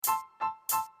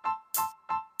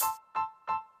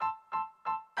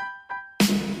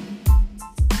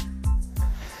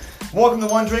Welcome to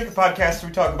One Drink, a podcast where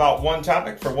we talk about one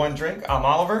topic for one drink. I'm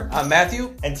Oliver. I'm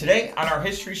Matthew. And today on our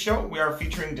history show, we are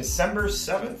featuring December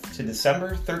 7th to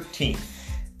December 13th.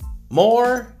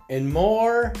 More and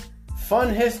more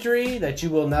fun history that you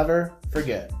will never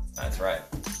forget. That's right.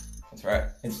 That's right.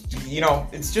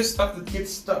 It's just stuff that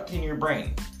gets stuck in your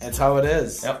brain. That's how it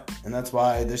is. Yep. And that's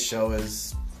why this show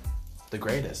is the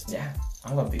greatest. Yeah.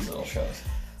 I love these little shows.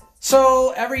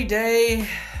 So every day,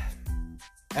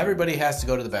 everybody has to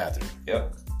go to the bathroom.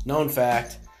 Yep. Known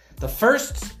fact, the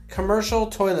first commercial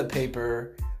toilet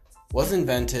paper was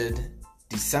invented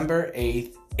December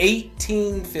 8th,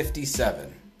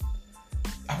 1857.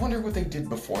 I wonder what they did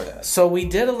before that. So we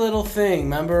did a little thing.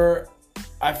 Remember,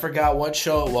 I forgot what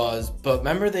show it was, but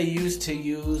remember they used to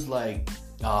use I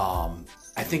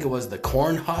think it was the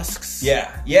corn husks.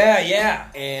 Yeah.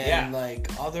 And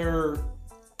other,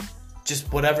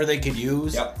 just whatever they could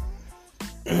use. Yep.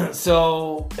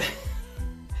 So,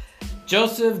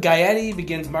 Joseph Gaetti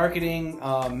begins marketing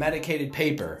medicated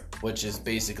paper, which is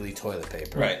basically toilet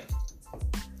paper. Right.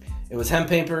 It was hemp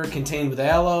paper contained with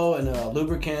aloe and a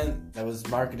lubricant that was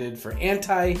marketed for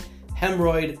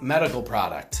anti-hemorrhoid medical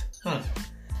product.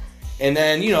 And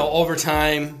then, over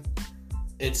time,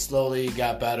 it slowly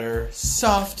got better,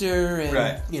 softer,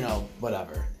 and,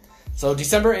 whatever. So,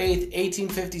 December 8th,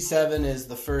 1857 is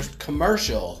the first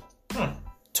commercial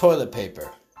toilet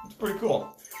paper. It's pretty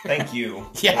cool. Thank you.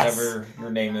 Yes. Whatever your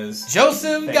name is.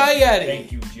 Joseph Gaetti.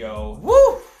 Thank you, Joe.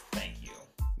 Woo! Thank you.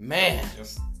 Man.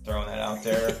 Just throwing that out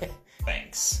there.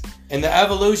 Thanks. And the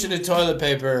evolution of toilet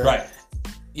paper, Right.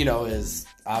 Is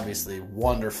obviously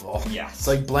wonderful. Yes. It's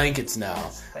like blankets now.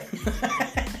 Thank you.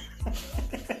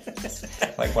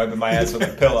 Like wiping my ass with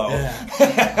a pillow.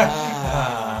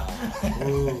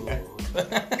 Ooh.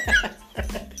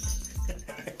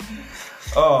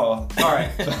 Oh, all right.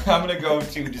 So I'm going to go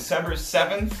to December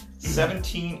 7th,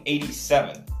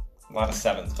 1787. A lot of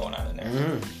sevens going on in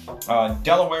there.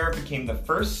 Delaware became the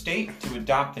first state to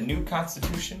adopt the new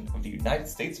Constitution of the United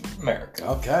States of America.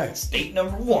 Okay. State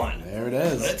number 1. There it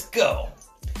is. Let's go.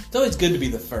 It's always good to be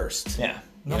the first. Yeah.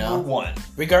 Number 1.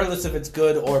 Regardless if it's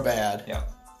good or bad. Yeah.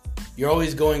 You're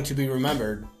always going to be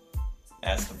remembered.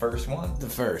 As the first one? The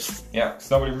first. Yeah,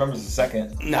 because nobody remembers the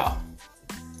second. No.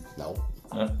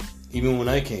 Huh? Even when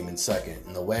I came in second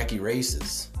in the wacky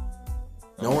races.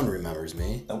 No one remembers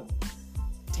me. Nope.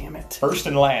 Damn it. First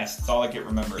and last. That's all I get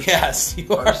remembered. Yes, you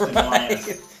First are and right.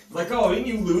 last. Like, oh, didn't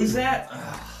you lose that?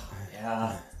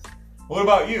 Yeah. What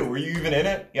about you? Were you even in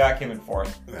it? Yeah, I came in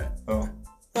 4th. Right. Oh.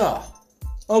 Oh.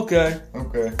 Okay.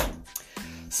 Okay.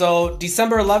 So,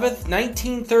 December 11th,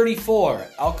 1934,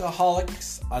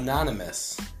 Alcoholics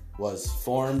Anonymous was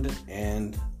formed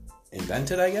and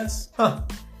invented, I guess? Huh.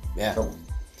 Yeah. That's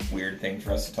a weird thing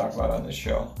for us to talk about on this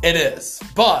show. It is.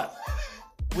 But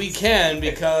we can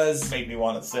because... Make me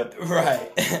want to sip.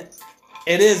 Right.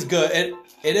 It is good.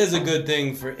 It is a good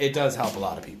thing for... It does help a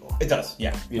lot of people. It does,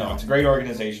 yeah. know. It's a great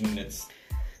organization. It's...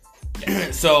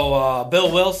 Yeah. So,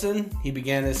 Bill Wilson, he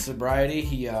began his sobriety.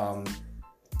 He,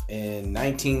 in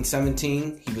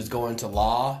 1917, he was going to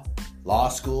law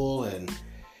school, and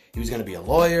he was going to be a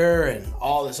lawyer and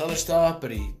all this other stuff,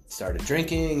 but he started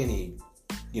drinking, and he,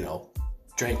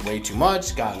 drank way too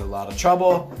much, got in a lot of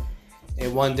trouble,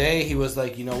 and one day he was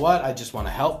like, you know what, I just want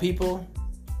to help people.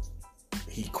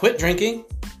 He quit drinking,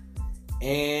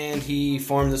 and he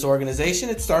formed this organization.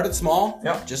 It started small,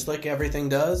 just like everything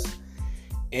does,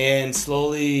 and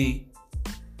slowly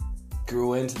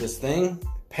grew into this thing,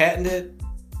 patented,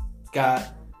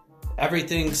 got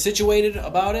everything situated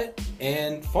about it,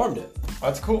 and formed it.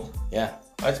 That's cool. Yeah.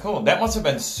 That's cool. That must have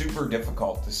been super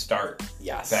difficult to start.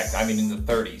 Yes. Back, in the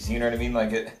 30s. You know what I mean?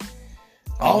 Like it.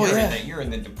 You're in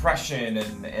the Depression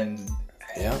and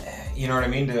yeah. You know what I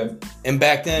mean? And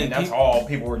back then, that's all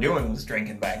people were doing was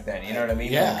drinking back then. You know what I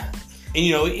mean? Yeah.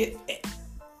 And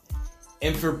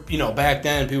and for back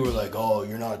then, people were like, "Oh,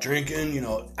 you're not drinking."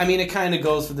 I mean, it kind of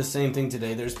goes for the same thing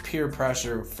today. There's peer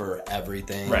pressure for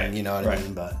everything. Right. You know what I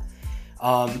mean? But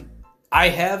I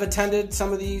have attended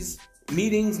some of these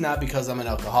meetings, not because I'm an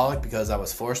alcoholic, because I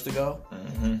was forced to go.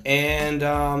 Mm-hmm. And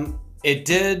it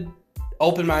did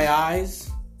open my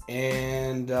eyes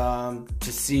and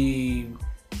to see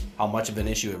how much of an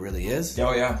issue it really is.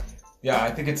 Oh, yeah. Yeah,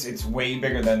 I think it's way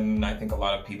bigger than I think a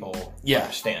lot of people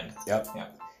understand. Yep. Yeah.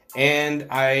 And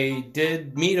I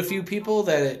did meet a few people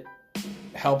that it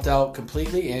helped out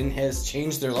completely and has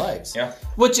changed their lives. Yeah.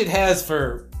 Which it has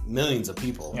for millions of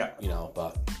people. Yeah.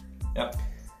 But... Yep.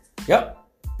 Yep.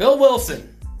 Bill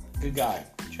Wilson. Good guy.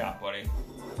 Good job, buddy.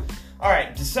 All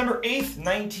right, December 8th,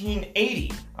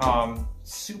 1980.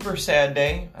 Super sad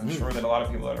day. I'm sure that a lot of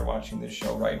people that are watching this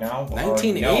show right now will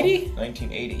 1980?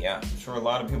 1980, yeah. I'm sure a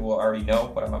lot of people will already know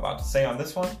what I'm about to say on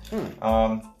this one.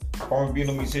 Former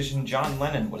Beatle musician John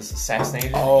Lennon was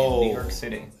assassinated in New York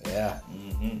City. Yeah.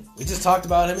 We just talked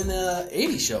about him in the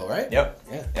 80s show, right? Yep.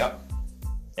 Yeah. Yep.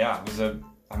 Yeah, it was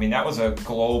that was a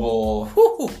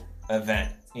global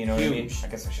event. You know what I mean? I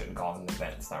guess I shouldn't call it an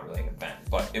event. It's not really an event.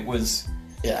 But it was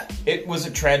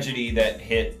a tragedy that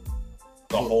hit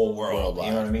the whole world. Worldwide.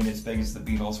 You know what I mean? As big as the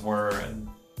Beatles were, and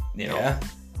it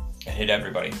hit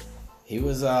everybody. He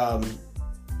was I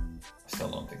still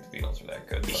don't think the Beatles were that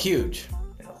good. But, huge.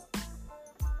 You know.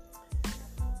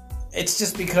 It's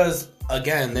just because,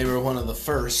 again, they were one of the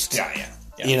first. Yeah.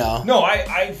 You know? No,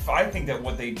 I think that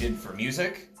what they did for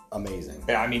music, amazing.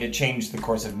 I mean, it changed the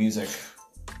course of music.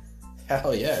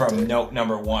 Hell yeah. From note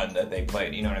number one that they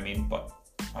played, you know what I mean? But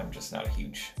I'm just not a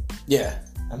huge. Yeah.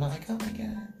 I'm not like, oh my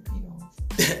god,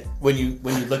 when you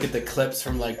look at the clips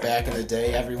from like back in the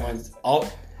day, everyone's all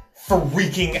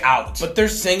freaking out. But they're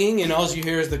singing, and all you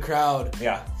hear is the crowd.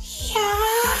 Yeah.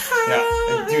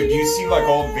 And, dude, you see like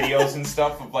old videos and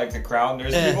stuff of like the crowd,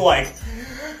 and there's people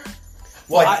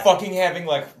fucking having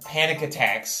like panic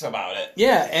attacks about it.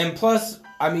 Yeah, and plus,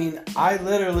 I mean,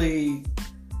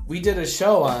 we did a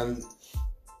show on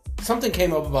something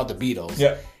came up about the Beatles.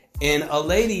 Yeah. And a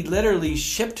lady literally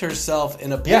shipped herself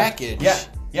in a package.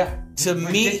 Yeah. To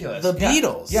meet the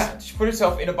Beatles. Yeah, she put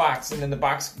herself in a box, and then the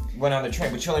box went on the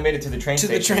train, but she only made it to the train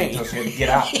station. So she had to get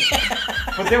out.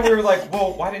 But then we were like,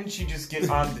 well, why didn't she just get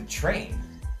on the train,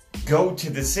 go to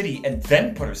the city, and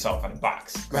then put herself on a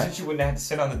box? Right. Then she wouldn't have to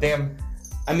sit on the damn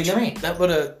train. That would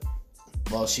have...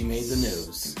 Well, she made the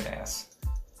news. Stupid ass.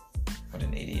 What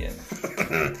an idiot.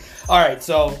 All right,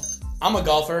 so I'm a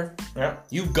golfer. Yeah.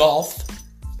 You golf.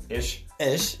 Ish.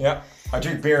 Yeah. I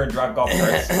drink beer and drive golf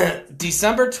carts.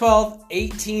 December 12th,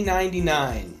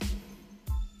 1899.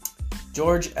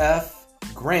 George F.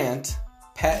 Grant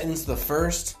patents the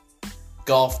first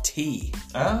golf tee.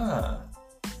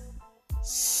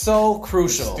 So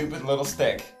crucial. Stupid little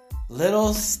stick.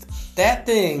 That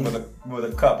thing. With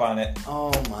a cup on it.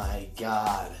 Oh my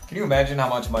god. Can you imagine how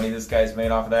much money this guy's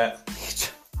made off of that?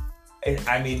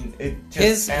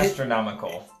 It's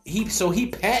astronomical. He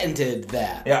patented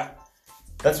that. Yeah.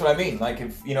 That's what I mean. Like,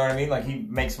 if you know what I mean? Like, he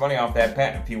makes money off that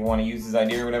patent. If people want to use his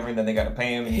idea or whatever, then they got to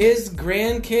pay him. His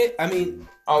grandkid,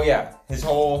 oh, yeah. His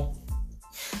whole...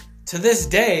 To this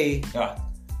day... Yeah.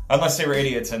 Unless they were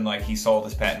idiots and, like, he sold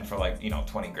his patent for, like,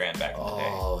 $20,000 back in the day.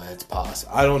 Oh, that's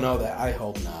possible. I don't know that. I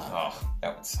hope not. Oh,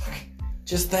 that would suck.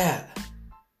 Just that.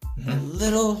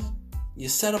 You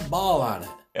set a ball on it.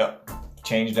 Yep.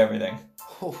 Changed everything.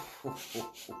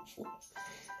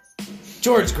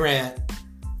 George Grant,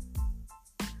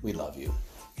 we love you.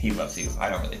 He loves you. I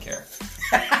don't really care.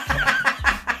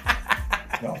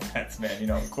 No offense,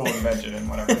 man. Cool invention and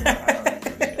whatever. I don't really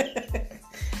give a shit.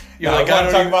 I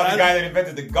gotta talk about the guy that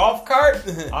invented the golf cart.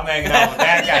 I'm hanging out with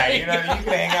that guy. You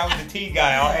can hang out with the tea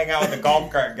guy. I'll hang out with the golf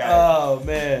cart guy. Oh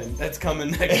man, that's coming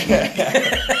next week.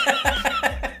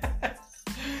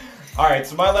 All right,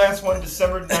 so my last one,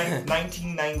 December 9th,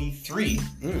 1993.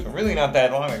 So really not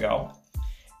that long ago.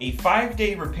 A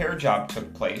 5-day repair job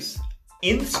took place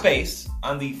in space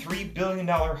on the $3 billion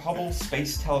Hubble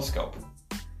Space Telescope.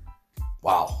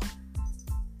 Wow.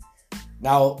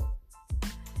 Now,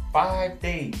 5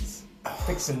 days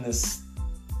fixing this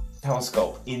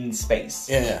telescope in space.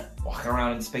 Yeah. Walking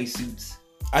around in spacesuits.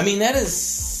 That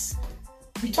is...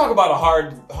 We talk about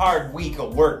a hard week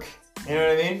of work. You know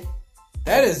what I mean?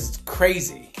 That is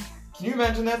crazy. Can you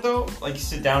imagine that, though? Like, you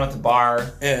sit down at the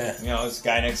bar. Yeah. This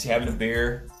guy next to you having a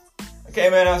beer. Okay,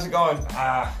 man, how's it going? It's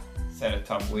had a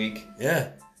tough week. Yeah.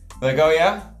 Like, oh,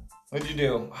 yeah? What'd you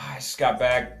do? I just got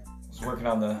back. I was working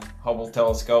on the Hubble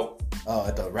telescope. Oh,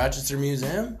 at the Rochester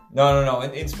Museum? No,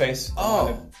 in space.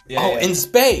 In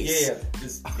space?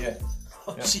 Yeah.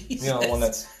 Oh, Jesus. The one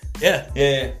that's... Yeah.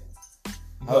 Yeah.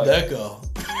 How'd that go?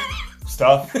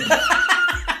 Stuff.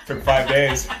 Took 5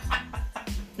 days.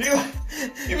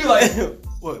 You'd be like...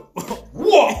 What?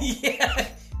 Whoa! Yeah.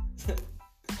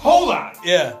 Hold on.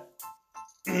 Yeah.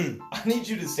 I need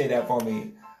you to say that for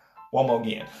me one more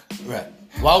again. Right.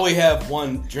 While we have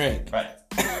one drink. Right.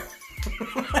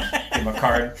 Give him a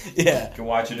card. Yeah. You can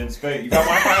watch it in space. You got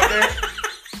Wi-Fi up there?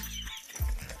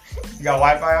 You got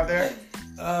Wi-Fi up there?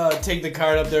 Take the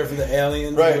card up there for the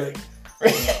aliens. Right.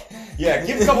 Yeah,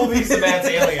 give a couple of these to Matt's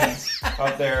aliens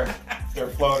up there. They're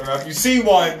floating around. If you see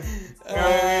one, you know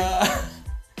what I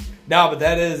mean? No, but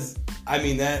that is...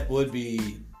 that would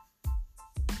be...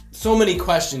 So many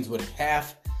questions would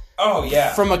have Oh,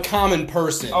 yeah. from a common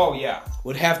person Oh, yeah.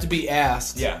 would have to be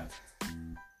asked, Yeah.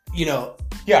 you know,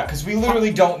 Yeah, because we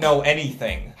literally don't know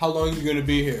anything. how long you going to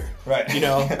be here? Right. You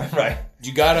know? Right.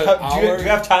 You got an hour? Do you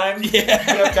have time? Yeah.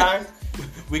 Do you have time?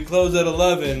 We close at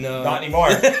 11. Not anymore.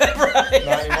 Right.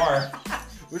 Not anymore.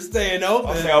 We're staying open.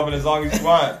 I'll stay open as long as you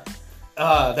want.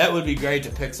 That would be great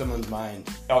to pick someone's mind.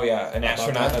 Oh, yeah. An How about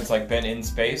astronaut that? that's, like, been in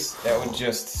space. That would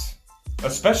just...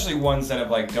 Especially ones that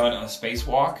have, like, done a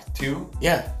spacewalk, too.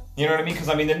 Yeah. You know what I mean? Because,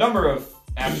 I mean, the number of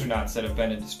astronauts that have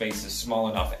been into space is small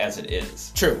enough as it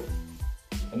is. True.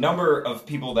 The number of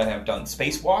people that have done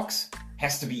spacewalks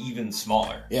has to be even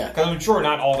smaller. Yeah. Because I'm sure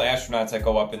not all the astronauts that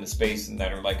go up into space and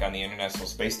that are, like, on the International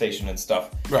Space Station and stuff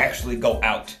Right. actually go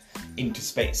out into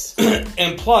space.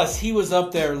 And plus, he was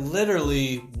up there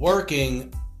literally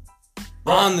working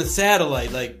on the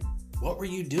satellite. Like, what were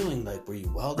you doing? Like, were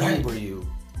you welding? Right. Were you...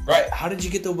 Right. How did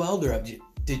you get the welder up?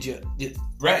 Did you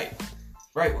Right.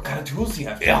 Right. What kind of tools do you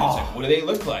have to Yeah. use? And what do they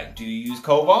look like? Do you use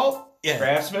Cobalt? Yeah.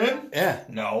 Craftsman? Yeah.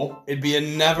 No. It'd be a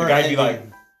never The guy'd be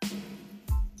ending- like,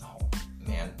 oh,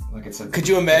 man. Look, it's a... Could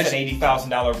you imagine... It's an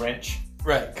 $80,000 wrench.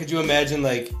 Right. Could you imagine,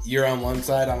 like, you're on one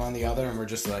side, I'm on the other, and we're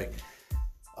just like,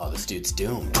 oh, this dude's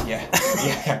doomed. Yeah.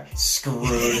 Yeah.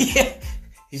 Screwed. Yeah.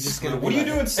 He's just gonna be What are you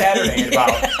like- doing Saturday at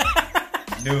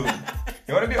about noon?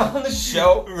 You want to be on the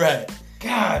show? Right.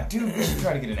 God, dude, we should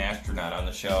try to get an astronaut on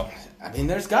the show. I mean,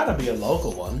 there's got to be a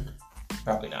local one.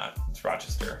 Probably not. It's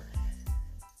Rochester.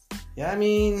 Yeah, I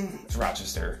mean, It's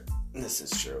Rochester. this is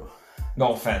true.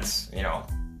 No offense, you know,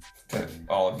 to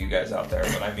all of you guys out there,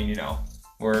 but I mean, you know,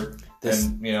 we're, This-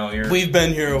 and, you know, you're... We've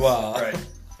been here a while. Right.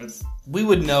 It's, We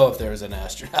would know if there was an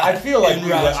astronaut. I feel like in we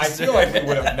would, I Rochester. feel like we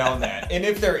would have known that. And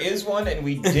if there is one and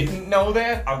we didn't know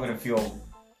that, I'm going to feel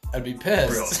I'd be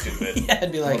pissed. real stupid. Yeah,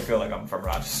 I'd be I like, don't feel like I'm from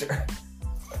Rochester.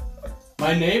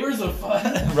 my neighbor's a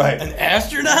Right. an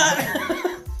astronaut?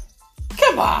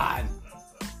 Come on.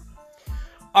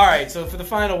 All right, so for the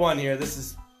final one here, this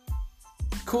is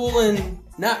cool and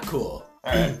not cool.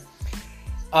 All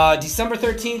right. December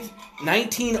 13th,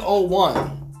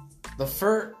 1901. The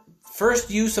first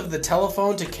use of the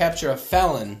telephone to capture a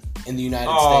felon in the United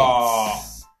Aw.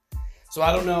 States. So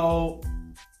I don't know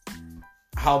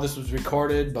how this was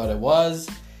recorded, but it was.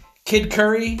 Kid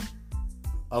Curry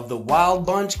of the Wild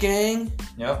Bunch gang.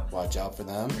 Yep. Watch out for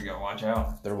them. We gotta watch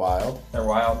out. They're wild. They're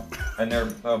wild. And there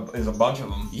is a bunch of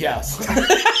them. Yes.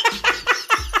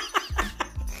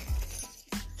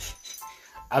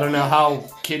 I don't know how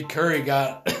Kid Curry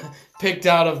got picked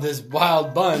out of this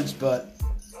wild bunch, but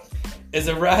is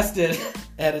arrested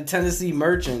at a Tennessee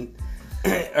merchant,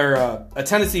 or a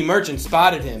Tennessee merchant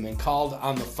spotted him and called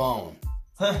on the phone.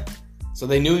 Huh. So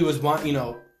they knew he was,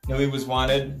 Knew he was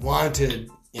wanted. wanted.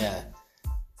 Yeah.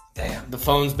 Damn. The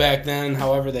phones back then,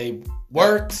 however they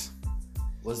worked,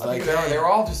 was I like, think they were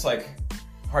all just like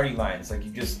party lines. Like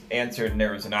you just answered and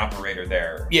there was an operator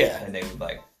there. Yeah. And they would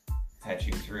like patch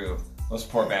you through. Those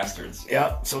poor bastards.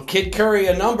 Yep. So Kid Curry,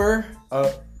 a number,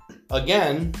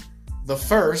 again, the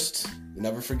first, you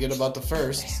never forget about the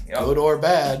first, Yep. good or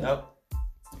bad, Nope.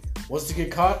 was to get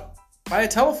caught by a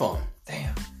telephone.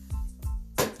 Damn.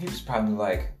 He was probably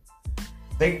like,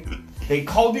 they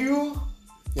called you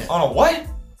Yeah. on a what?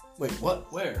 Wait,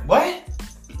 what? Where? What?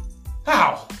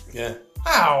 How? Yeah.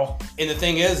 How? And the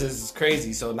thing is it's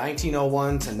crazy. So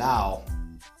 1901 to now,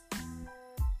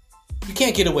 you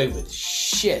can't get away with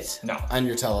shit No. on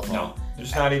your telephone. No.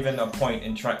 There's not even a point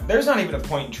in trying. There's not even a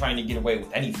point in trying to get away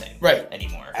with anything. Right.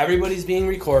 Anymore. Everybody's being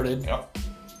recorded. Yep.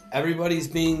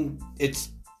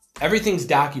 Everything's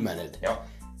documented. Yep.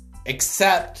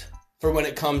 Except for when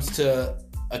it comes to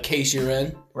a case you're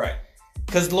in. Right.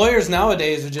 Because lawyers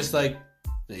nowadays are just like,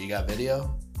 you got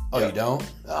video? Oh, Yep. you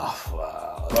don't? Oh,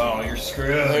 well. Oh, you're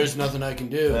screwed. There's nothing I can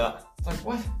do. Yeah. It's like,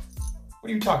 what? What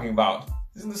are you talking about?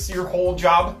 Isn't this your whole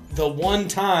job? The one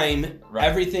time Right.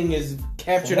 everything is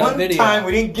captured One on video. time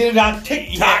we didn't get it on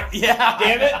TikTok. Yeah.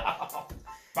 Damn it.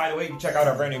 By the way, you can check out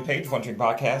our brand new page, One Drink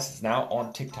Podcast. It's now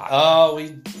on TikTok. Oh, we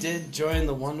did join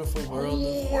the wonderful world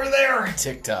of We're there.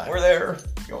 TikTok. We're there.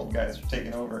 The old guys are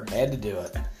taking over. Had to do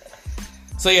it.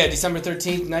 So yeah, December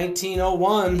 13th,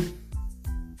 1901.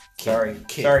 Sorry.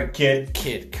 Kid. Sorry, kid.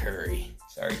 Kid Curry.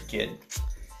 Sorry, kid.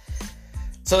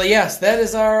 So yes, that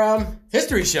is our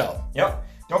history show. Yep.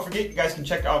 Don't forget, you guys can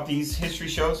check out these history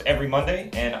shows every Monday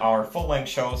and our full-length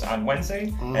shows on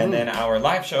Wednesday, and then our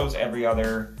live shows every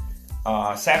other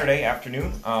Saturday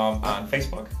afternoon on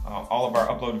Facebook. All of our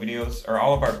videos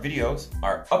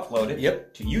are uploaded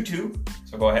Yep. to YouTube.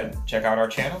 So go ahead and check out our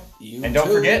channel. YouTube. And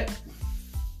don't forget,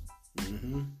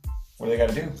 what do they got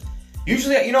to do?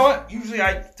 Usually, you know what? Usually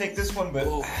I take this one, but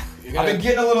Ooh, I've been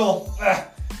getting a little...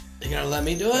 you gonna let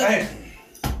me do it? Hey,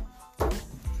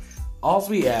 All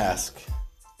we ask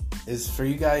is for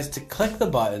you guys to click the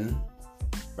button,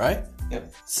 right?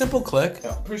 Yep. Simple click.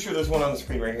 Yeah, I'm pretty sure there's one on the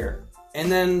screen right here.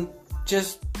 And then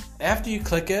just after you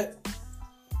click it,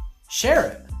 share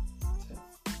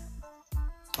it.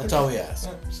 That's all we ask.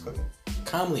 Yeah, just click it.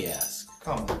 Calmly ask.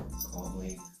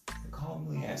 Calmly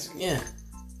ask. Yeah.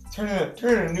 Turn it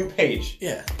in a new page.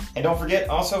 Yeah. And don't forget,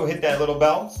 also hit that little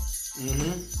bell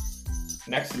Mm-hmm.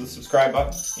 next to the subscribe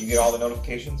button. You get all the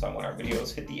notifications on when our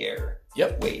videos hit the air.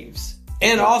 Yep. Waves.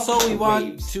 And also, we want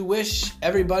Waves. to wish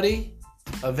everybody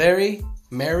a very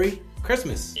Merry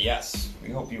Christmas. Yes. We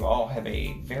hope you all have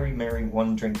a very merry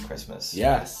 1-drink Christmas.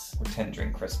 Yes. Or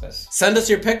 10-drink Christmas. Send us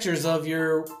your pictures of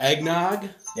your eggnog,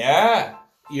 Yeah.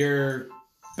 your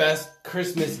best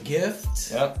Christmas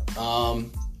gift, Yep.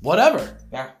 whatever.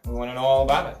 Yeah. We want to know all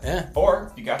about it. Yeah. Or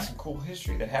if you got some cool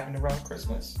history that happened around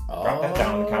Christmas, drop that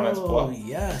down in the comments below.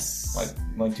 Yes.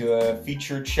 Might do a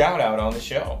featured shout out on the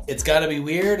show. It's got to be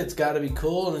weird, it's got to be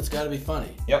cool, and it's got to be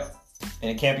funny. Yep. And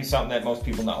it can't be something that most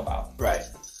people know about. Right.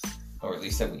 Or at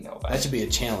least that we know about. That should be a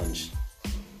challenge.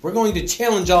 We're going to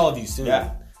challenge all of you soon.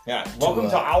 Yeah. Yeah. Welcome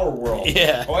to our world.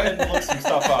 Yeah. Go ahead and look some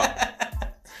stuff up.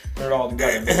 Put it all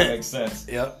together. Make it make sense.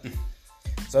 Yep.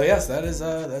 So yes, that's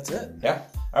it. Yeah.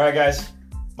 All right, guys.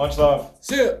 Much love.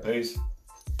 See ya. Peace.